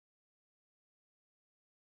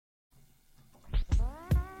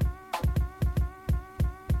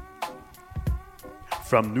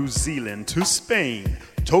From New Zealand to Spain,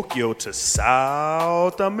 Tokyo to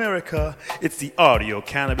South America, it's the Audio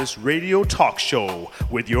Cannabis Radio Talk Show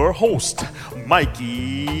with your host,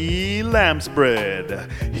 Mikey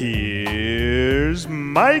Lambsbread. Here's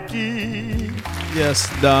Mikey. Yes,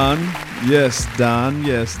 Don. Yes, Don.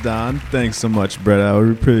 Yes, Don. Thanks so much, Brett. I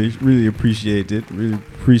really appreciate it.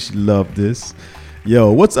 Love this.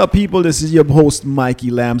 Yo, what's up, people? This is your host,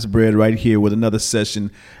 Mikey Lambsbread, right here with another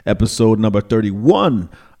session, episode number 31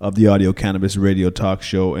 of the Audio Cannabis Radio Talk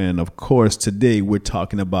Show. And of course, today we're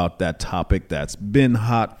talking about that topic that's been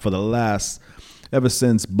hot for ever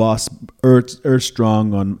since Boss Earth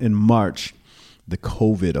Strong in March, the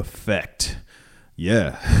COVID effect.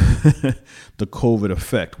 Yeah, the COVID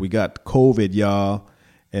effect. We got COVID, y'all.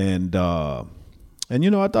 And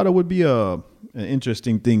you know, I thought it would be an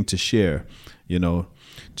interesting thing to share. You know,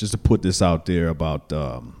 just to put this out there about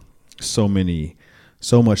so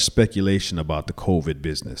much speculation about the COVID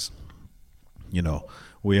business. You know,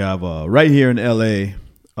 we have right here in LA,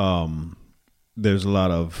 there's a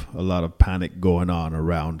lot of panic going on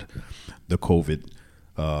around the COVID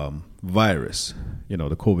virus. You know,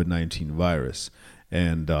 the COVID-19 virus,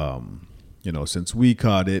 and you know, since we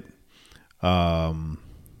caught it,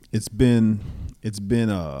 it's been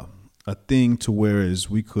a thing to whereas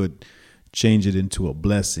we could change it into a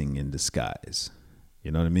blessing in disguise.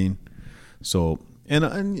 You know what I mean? So, and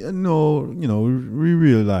we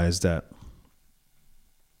realize that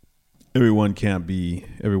everyone can't be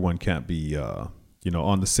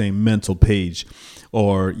on the same mental page,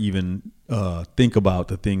 or even think about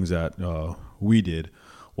the things that we did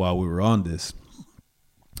while we were on this.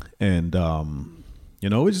 And you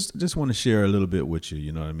know, we just want to share a little bit with you.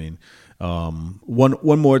 You know what I mean?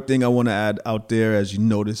 One more thing I want to add out there, as you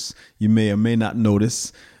notice, you may or may not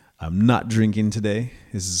notice, I'm not drinking today.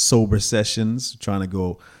 This is sober sessions, trying to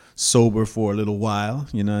go sober for a little while.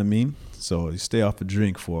 You know what I mean? So you stay off the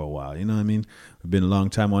drink for a while. You know what I mean? We've been a long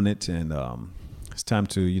time on it, and it's time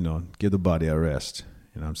to, you know, give the body a rest.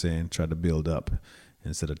 You know what I'm saying? Try to build up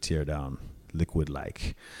instead of tear down,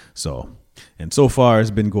 liquid-like. So. And so far it's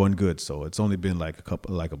been going good. So it's only been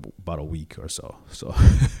about a week or so. So,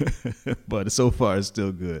 but so far it's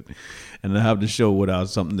still good. And I have the show without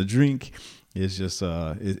something to drink. It's just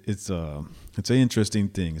it's an interesting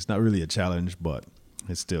thing. It's not really a challenge, but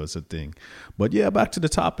it's a thing. But yeah, back to the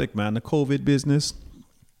topic, man. The COVID business.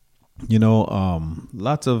 You know,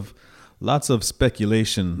 lots of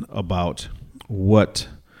speculation about what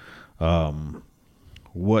that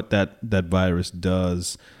virus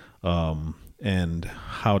does. And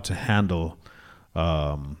how to handle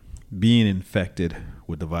being infected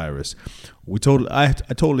with the virus. I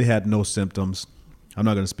totally had no symptoms. I'm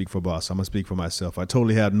not going to speak for Boss. I'm going to speak for myself. I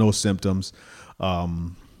totally had no symptoms,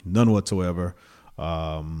 none whatsoever,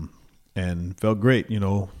 and felt great. You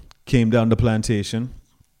know, came down to Plantation.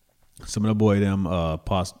 Some of the boy them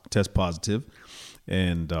test positive,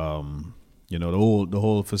 and you know, the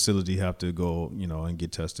whole facility have to go, you know, and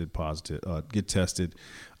get tested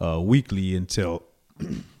weekly until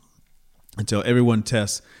everyone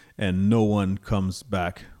tests and no one comes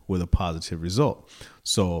back with a positive result.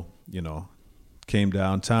 So, you know, came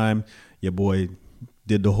down time. Your boy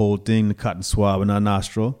did the whole thing, the cotton swab in our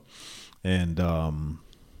nostril, and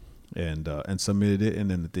submitted it,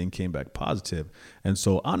 and then the thing came back positive. And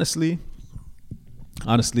so honestly,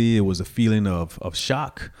 it was a feeling of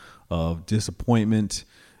shock, of disappointment,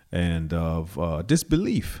 and of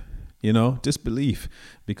disbelief,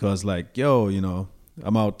 because like, yo, you know,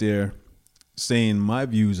 I'm out there saying my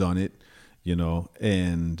views on it, you know,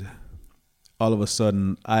 and all of a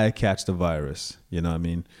sudden I catch the virus, you know what I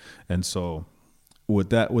mean? And so with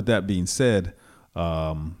that being said,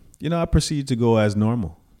 you know, I proceeded to go as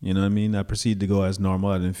normal, you know what I mean? I proceeded to go as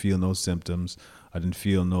normal. I didn't feel no symptoms. I didn't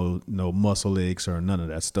feel no muscle aches or none of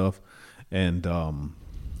that stuff. And,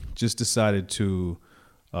 just decided to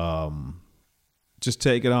just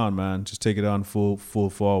take it on, man. Just take it on full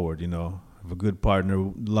forward, you know. Have a good partner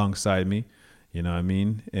alongside me, you know what I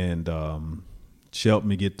mean? And she helped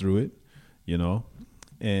me get through it, you know.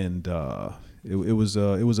 And it was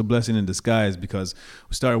a blessing in disguise, because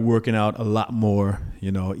we started working out a lot more,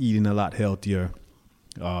 you know, eating a lot healthier,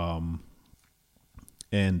 and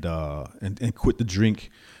quit the drink,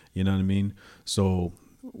 you know what I mean? So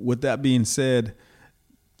with that being said,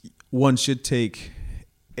 one should take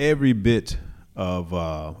every bit of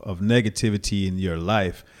negativity in your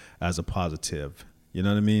life as a positive. You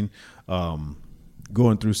know what I mean?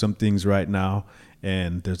 Going through some things right now,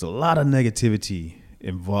 and there's a lot of negativity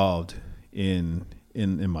involved in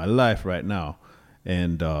my life right now.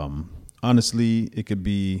 And honestly, it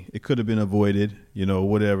could have been avoided,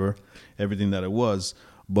 whatever, everything that it was,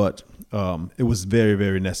 but it was very,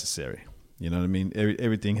 very necessary. You know what I mean?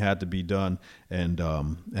 Everything had to be done, and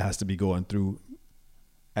it has to be going through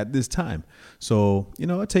at this time. So,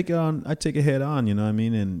 I take it head on, you know what I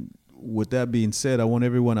mean? And with that being said, I want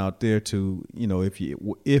everyone out there to,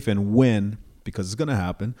 if and when, because it's going to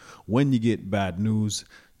happen, when you get bad news,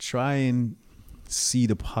 try and see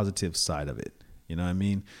the positive side of it. You know what I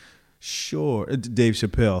mean? Sure. Dave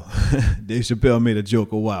Chappelle made a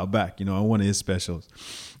joke a while back, on one of his specials.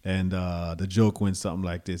 And the joke went something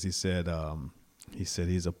like this. He said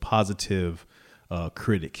he's a positive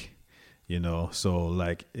critic, so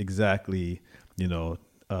like exactly,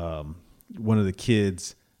 one of the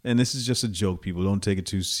kids, and this is just a joke, people don't take it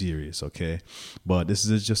too serious, okay? But this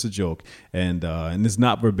is just a joke, and it's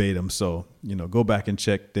not verbatim, so go back and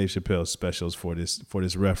check Dave Chappelle's specials for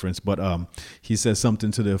this reference. But he says something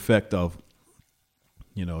to the effect of,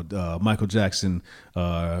 Michael Jackson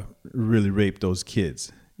really raped those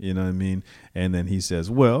kids, you know what I mean? And then he says,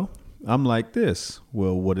 well, I'm like this.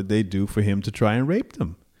 Well, what did they do for him to try and rape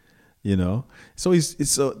them? So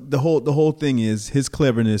so the whole thing is his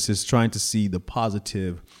cleverness is trying to see the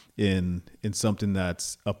positive in something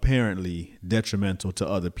that's apparently detrimental to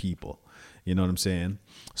other people. You know what I'm saying?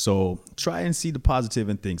 So try and see the positive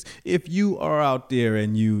in things. If you are out there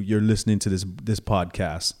and you're listening to this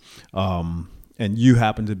podcast, and you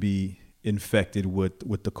happen to be infected with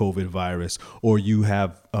the COVID virus, or you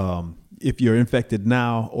have, if you're infected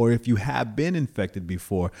now, or if you have been infected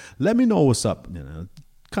before, let me know what's up.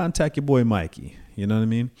 Contact your boy Mikey. You know what I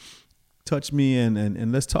mean? Touch me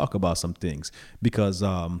and let's talk about some things. Because,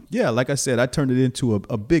 like I said, I turned it into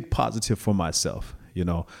a big positive for myself.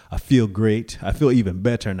 I feel great. I feel even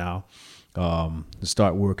better now to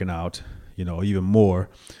start working out, even more,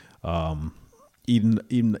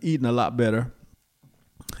 eating a lot better.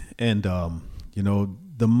 And,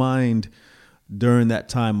 the mind during that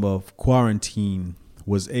time of quarantine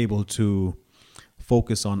was able to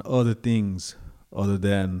focus on other things other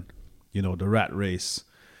than, the rat race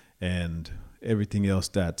and everything else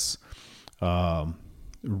that's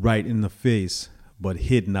right in the face, but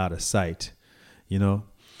hidden out of sight,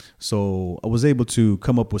 So I was able to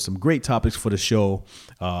come up with some great topics for the show,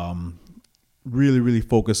 really, really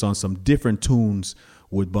focus on some different tunes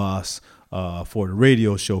with Boss for the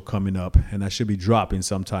radio show coming up, and I should be dropping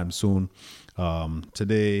sometime soon.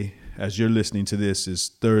 Today, as you're listening to this, is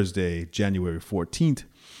Thursday, January 14th.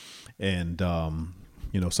 And,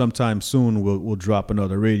 sometime soon we'll drop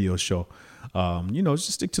another radio show.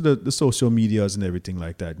 Just stick to the social medias and everything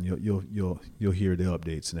like that. And you'll hear the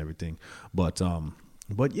updates and everything. But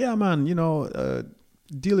yeah, man,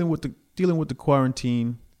 dealing with the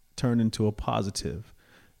quarantine turned into a positive,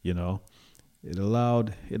 It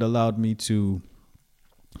allowed me to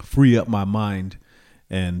free up my mind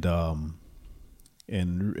and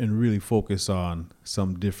really focus on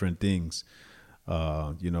some different things.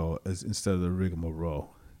 Instead of the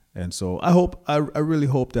rigmarole. And so I really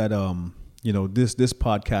hope that, this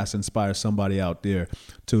podcast inspires somebody out there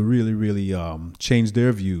to really, really change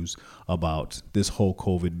their views about this whole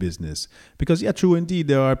COVID business. Because, yeah, true indeed,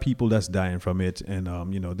 there are people that's dying from it. And,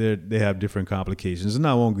 they have different complications. And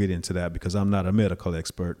I won't get into that because I'm not a medical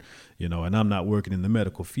expert, and I'm not working in the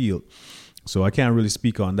medical field. So I can't really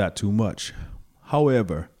speak on that too much.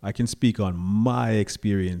 However, I can speak on my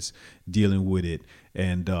experience dealing with it.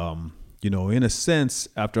 And, in a sense,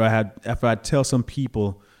 after I tell some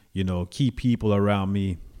people, key people around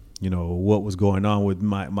me, what was going on with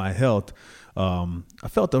my health, I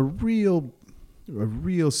felt a real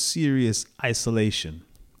serious isolation,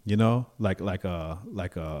 like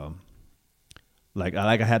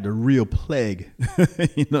I had the real plague,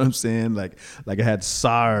 you know what I'm saying? Like I had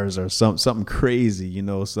SARS or something crazy,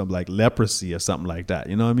 some like leprosy or something like that.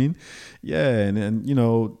 You know what I mean? Yeah. And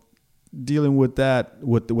dealing with that,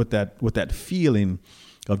 with that feeling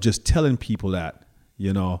of just telling people that,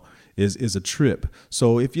 is a trip.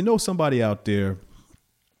 So if you know somebody out there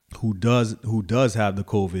who does have the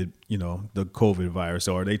COVID, the COVID virus,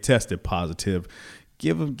 or they tested positive,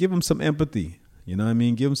 give them some empathy. You know what I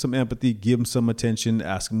mean? Give them some empathy, give them some attention,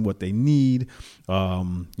 ask them what they need. Let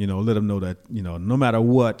them know that, no matter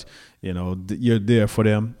what, you're there for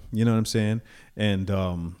them. You know what I'm saying? And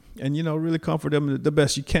really comfort them the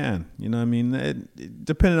best you can. You know what I mean?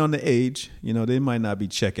 Depending on the age, they might not be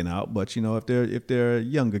checking out, but, if they're a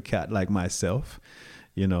younger cat like myself,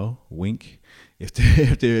 wink,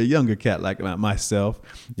 if they're a younger cat like myself,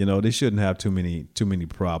 they shouldn't have too many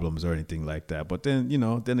problems or anything like that. But then,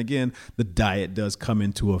 then again, the diet does come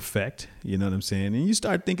into effect. You know what I'm saying? And you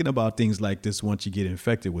start thinking about things like this once you get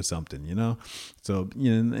infected with something. So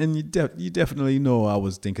and you definitely know I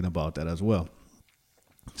was thinking about that as well.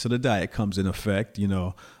 So the diet comes in effect.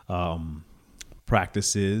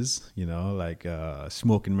 Practices, like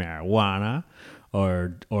smoking marijuana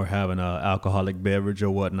or having an alcoholic beverage or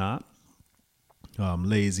whatnot.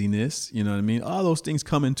 Laziness, you know what I mean? All those things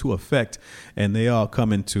come into effect, and they all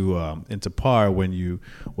come into par when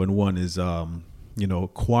one is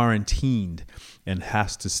quarantined and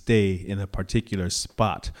has to stay in a particular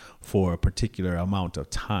spot for a particular amount of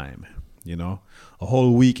time. A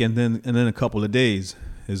whole week and then a couple of days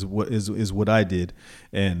is what I did,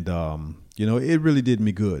 and it really did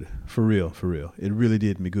me good, for real. It really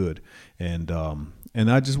did me good, and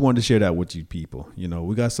I just wanted to share that with you people.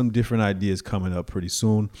 We got some different ideas coming up pretty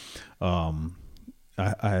soon.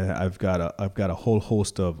 I've got a whole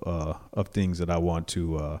host of things that I want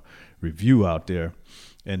to review out there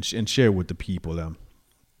and share with the people.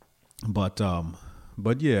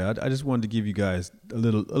 But yeah, I just wanted to give you guys a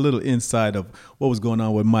little insight of what was going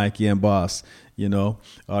on with Mikey and Boss,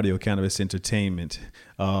 Audio Cannabis Entertainment.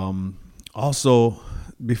 Also,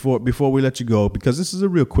 before we let you go, because this is a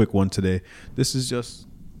real quick one today. It's just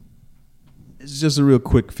a real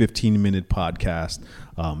quick 15-minute podcast.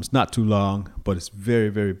 It's not too long, but it's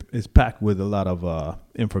it's packed with a lot of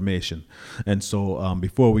information. And so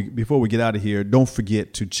before we get out of here, don't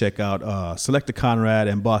forget to check out Selector Conrad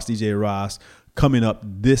and Boss DJ Ross coming up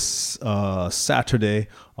this Saturday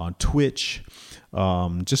on Twitch.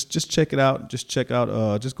 Just check it out.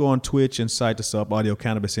 Just go on Twitch and cite us up, Audio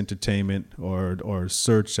Cannabis Entertainment, or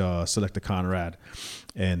search Selector Conrad,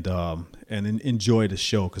 and enjoy the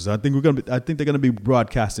show, because I think they're gonna be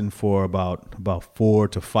broadcasting for about 4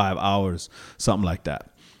 to 5 hours, something like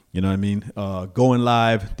that. You know what I mean? Going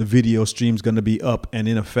live, the video stream's gonna be up and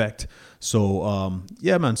in effect. So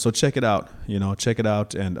yeah, man. So check it out. Check it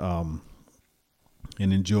out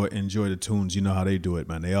and enjoy the tunes. You know how they do it,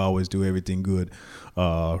 man. They always do everything good.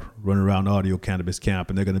 Run around Audio Cannabis Camp,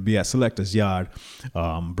 and they're going to be at Selector's Yard,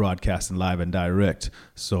 broadcasting live and direct.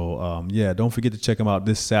 So yeah, don't forget to check them out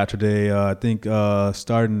this Saturday. I think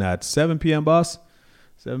starting at 7 p.m. Boss,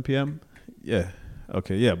 7 p.m. Yeah.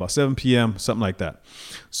 Okay. Yeah, about 7 p.m. something like that.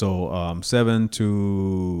 So 7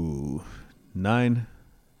 to 9,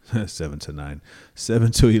 7 to 9,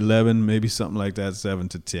 7 to 11, maybe something like that. 7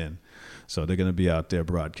 to 10. So they're gonna be out there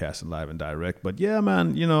broadcasting live and direct. But yeah,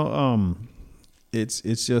 man, it's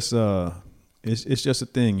just a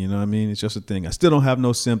thing. You know what I mean? It's just a thing. I still don't have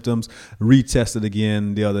no symptoms. Retested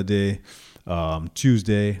again the other day,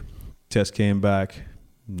 Tuesday. Test came back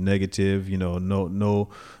negative. No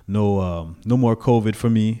more COVID for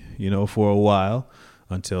me. For a while,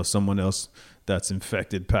 until someone else that's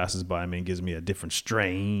infected passes by me and gives me a different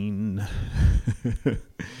strain.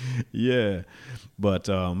 Yeah. But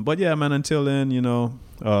yeah, man, until then,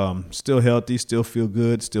 still healthy, still feel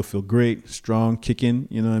good, still feel great, strong, kicking,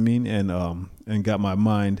 you know what I mean? And got my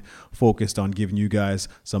mind focused on giving you guys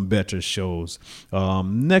some better shows.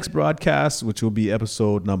 Next broadcast, which will be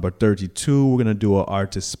episode number 32, we're going to do an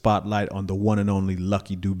artist spotlight on the one and only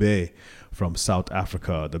Lucky Dube from South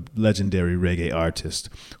Africa, the legendary reggae artist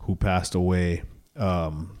who passed away,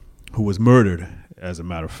 who was murdered, as a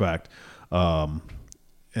matter of fact, and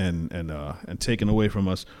taken away from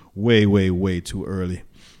us way too early,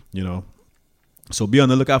 So be on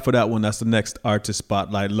the lookout for that one. That's the next artist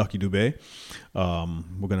spotlight, Lucky Dube.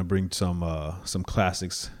 We're gonna bring some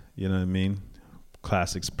classics, you know what I mean?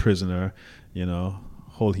 Classics, Prisoner,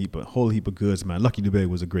 whole heap of goods, man. Lucky Dube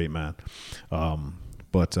was a great man.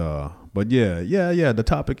 But yeah. The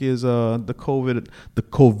topic is the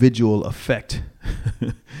Covidual Effect,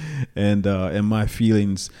 and my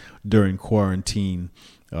feelings during quarantine.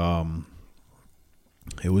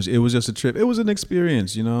 It was just a trip. It was an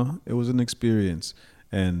experience, It was an experience,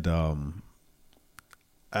 and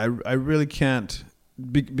I really can't,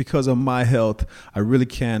 because of my health, I really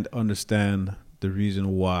can't understand the reason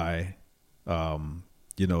why, the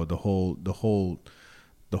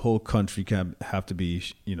whole country can have to be,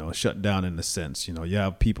 shut down in a sense. You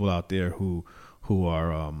have people out there who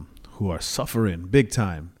are suffering big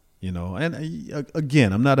time. And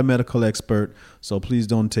again, I'm not a medical expert, so please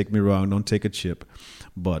don't take me wrong. Don't take a chip.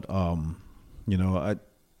 But,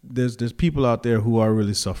 there's people out there who are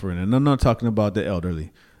really suffering. And I'm not talking about the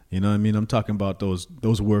elderly. You know what I mean? I'm talking about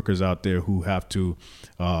those workers out there who have to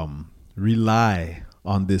rely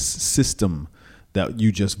on this system that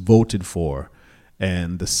you just voted for.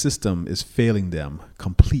 And the system is failing them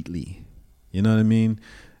completely. You know what I mean?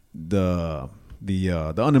 The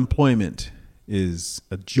unemployment is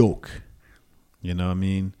a joke. You know what I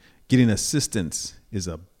mean? Getting assistance is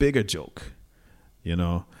a bigger joke. You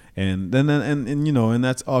know, and then and you know, and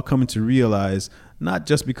that's all coming to realize, not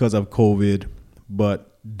just because of COVID,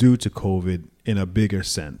 but due to COVID in a bigger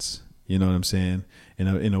sense. You know what I'm saying?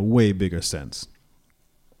 In a way bigger sense.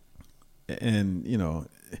 And you know,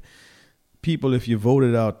 people, if you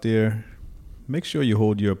voted out there, make sure you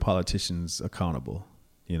hold your politicians accountable.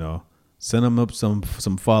 You know, send them up some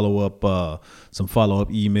follow up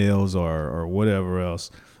emails or whatever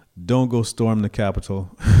else. Don't go storm the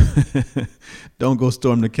Capitol. Don't go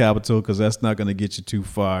storm the Capitol, because that's not going to get you too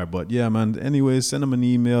far. But yeah, man, anyways, send them an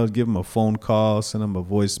email, give them a phone call, send them a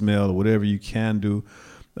voicemail, whatever you can do.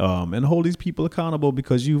 And hold these people accountable,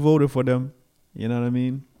 because you voted for them. You know what I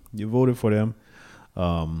mean? You voted for them.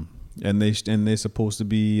 And they're supposed to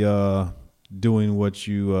be doing what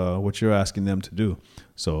you're asking them to do.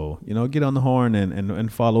 So, you know, get on the horn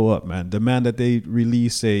and follow up, man. Demand that they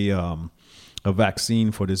release a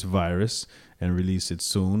vaccine for this virus and release it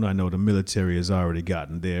soon. I know the military has already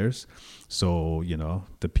gotten theirs. So, you know,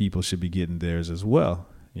 the people should be getting theirs as well.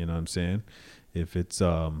 You know what I'm saying? If it's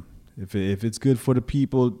good for the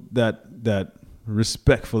people that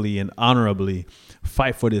respectfully and honorably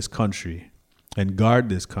fight for this country and guard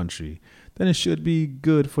this country, then it should be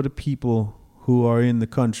good for the people who are in the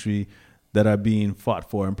country that are being fought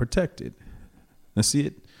for and protected. I see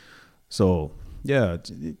it. So, yeah,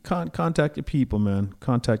 contact your people, man.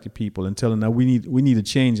 Contact your people and tell them that we need a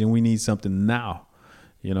change and we need something now.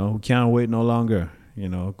 You know, we can't wait no longer. You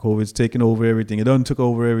know, COVID's taking over everything. It done took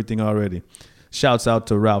over everything already. Shouts out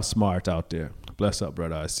to Ralph Smart out there. Bless up,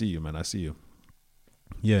 brother. I see you, man. I see you.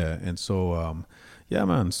 Yeah, and so, yeah,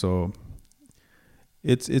 man. So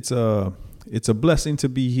it's a blessing to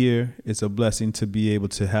be here. It's a blessing to be able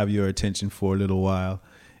to have your attention for a little while.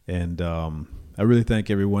 And I really thank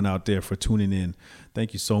everyone out there for tuning in.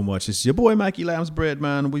 Thank you so much. It's your boy Mikey Lambsbread,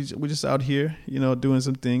 man. We just out here, you know, doing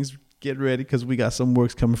some things. Get ready, because we got some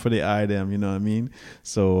works coming for the IDEM, you know what I mean?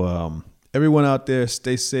 So everyone out there,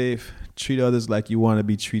 stay safe. Treat others like you want to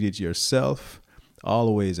be treated yourself,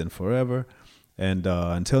 always and forever. And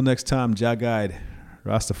until next time, Jah Guide,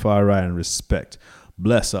 Rastafari, and respect.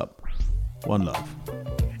 Bless up. One love.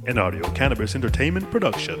 An Audio Cannabis Entertainment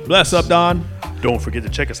production. Bless up, Don. Don't forget to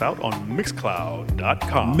check us out on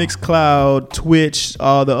Mixcloud.com. Mixcloud, Twitch,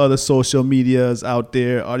 all the other social medias out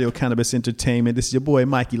there. Audio Cannabis Entertainment. This is your boy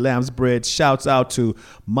Mikey Lambsbread. Shouts out to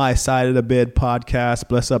My Side of the Bed podcast.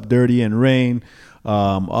 Bless up, Dirty and Rain.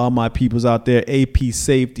 All my peoples out there. AP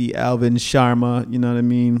Safety, Alvin Sharma. You know what I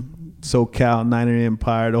mean? SoCal, Niner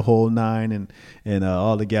Empire, the whole nine, and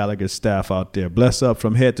all the Gallagher staff out there. Bless up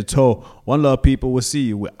from head to toe. One love, people. We'll see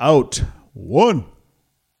you. We're out. One.